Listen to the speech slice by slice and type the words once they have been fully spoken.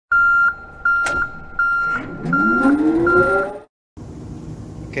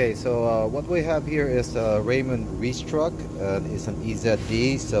Okay, so what we have here is a Raymond Reach Truck. It's an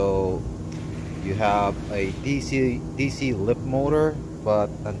EZD, so you have a DC lift motor, but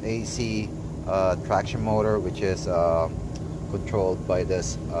an AC traction motor, which is controlled by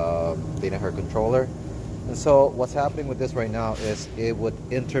this linear controller. And so what's happening with this right now is it would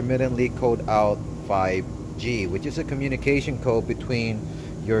intermittently code out 5G, which is a communication code between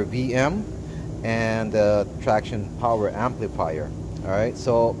your VM and the traction power amplifier. All right,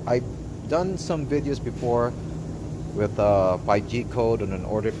 so I've done some videos before with 5G code on an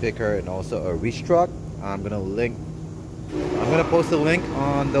order picker and also a reach truck. I'm gonna post a link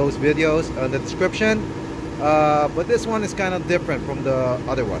on those videos in the description, but this one is kind of different from the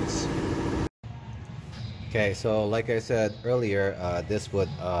other ones. Okay, so like I said earlier, this would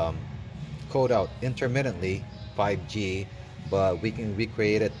code out intermittently 5G, but we can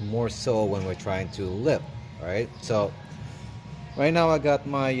recreate it more so when we're trying to lift. All right, so right now I got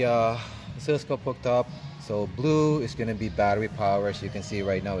my oscilloscope hooked up. So blue is going to be battery power. So you can see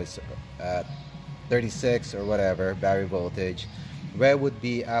right now it's at 36 or whatever battery voltage. Red would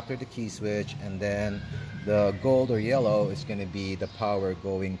be after the key switch, and then the gold or yellow is going to be the power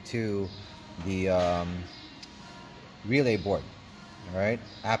going to the relay board. All right,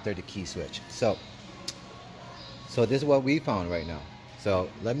 after the key switch. So this is what we found right now. So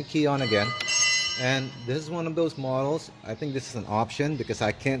let me key on again. And this is one of those models. I think this is an option because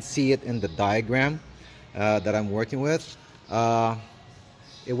I can't see it in the diagram that I'm working with.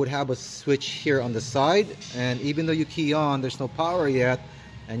 It would have a switch here on the side, and even though you key on, there's no power yet,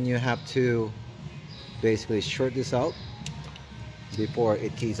 and you have to basically short this out before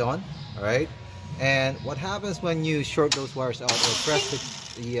it keys on. All right, and what happens when you short those wires out or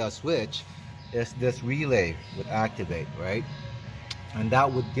press the switch is this relay would activate, right? And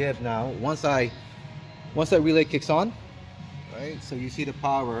that would give, now once that relay kicks on, right, so you see the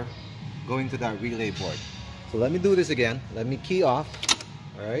power going to that relay board. So let me do this again. Let me key off.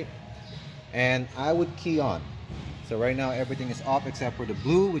 All right, and I would key on. So right now everything is off except for the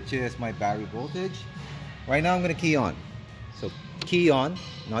blue, which is my battery voltage. Right now I'm going to key on. So key on,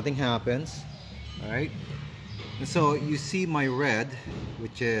 nothing happens. All right, and so you see my red,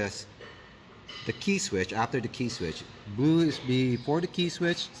 which is the key switch. After the key switch, blue is before the key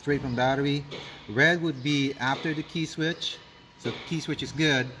switch, straight from battery. Red would be after the key switch, so key switch is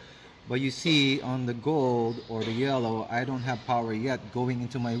good, but you see on the gold or the yellow, I don't have power yet going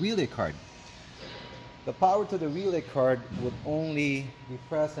into my relay card. The power to the relay card would only be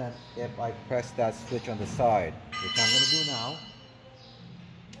present if I press that switch on the side, which I'm going to do now.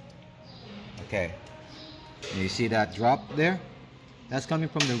 Okay, and you see that drop there? That's coming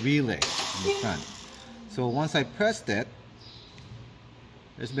from the relay in the front. So once I pressed it,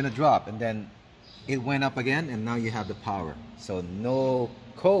 there's been a drop, and then it went up again, and now you have the power. So no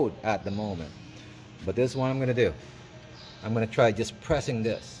code at the moment. But this is what I'm going to do. I'm going to try just pressing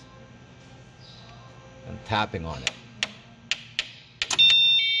this and tapping on it.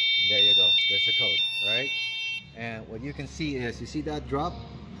 There you go. There's the code, right? And what you can see is, you see that drop?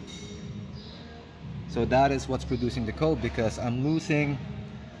 So that is what's producing the code, because I'm losing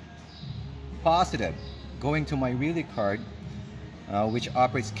positive going to my relay card, which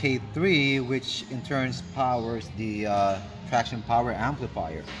operates K3, which in turn powers the traction power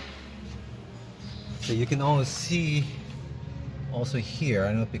amplifier. So you can almost see also here, I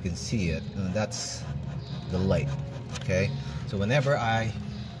don't know if you can see it, that's the light. Okay, so whenever I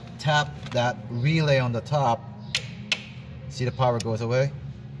tap that relay on the top, see the power goes away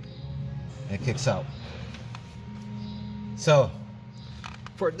and it kicks out. So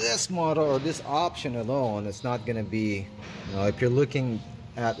for this model or this option alone, it's not going to be, if you're looking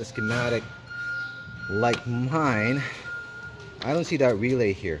at the schematic like mine, I don't see that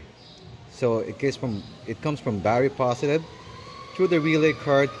relay here. So it comes from battery positive through the relay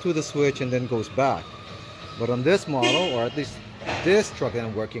card to the switch and then goes back. But on this model, or at least this truck that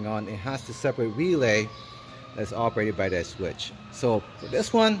I'm working on, it has the separate relay that's operated by that switch. So for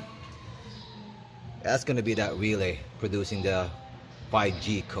this one, that's going to be that relay producing the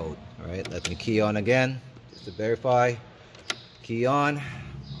 5G code. All right, let me key on again just to verify. Key on.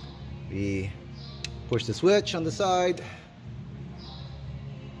 We push the switch on the side.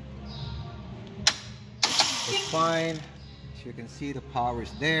 It's fine. As you can see, the power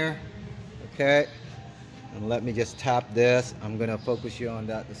is there. Okay, and let me just tap this. I'm going to focus you on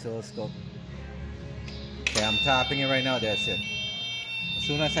that oscilloscope. Okay, I'm tapping it right now. That's it. As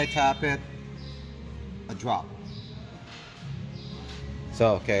soon as I tap it, a drop.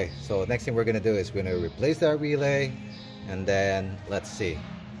 So okay, so next thing we're gonna do is we're gonna replace that relay, and then let's see.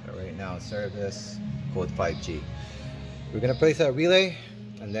 So right now, service code 5G. We're gonna place that relay,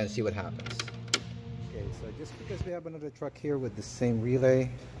 and then see what happens. Okay, so just because we have another truck here with the same relay,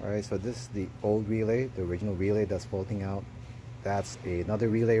 all right, so this is the old relay, the original relay that's faulting out. That's another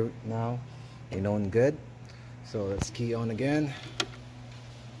relay now, a known good. So let's key on again,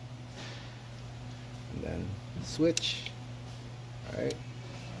 and then switch. All right,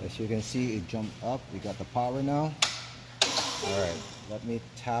 as you can see, it jumped up. We got the power now. All right, let me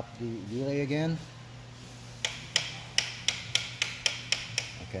tap the relay again.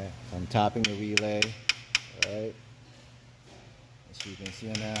 Okay, so I'm tapping the relay. All right, as you can see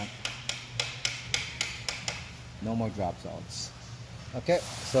on that, no more dropouts. Okay,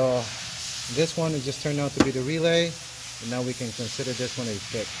 so this one, it just turned out to be the relay, and now we can consider this one a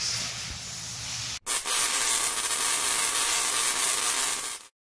fix.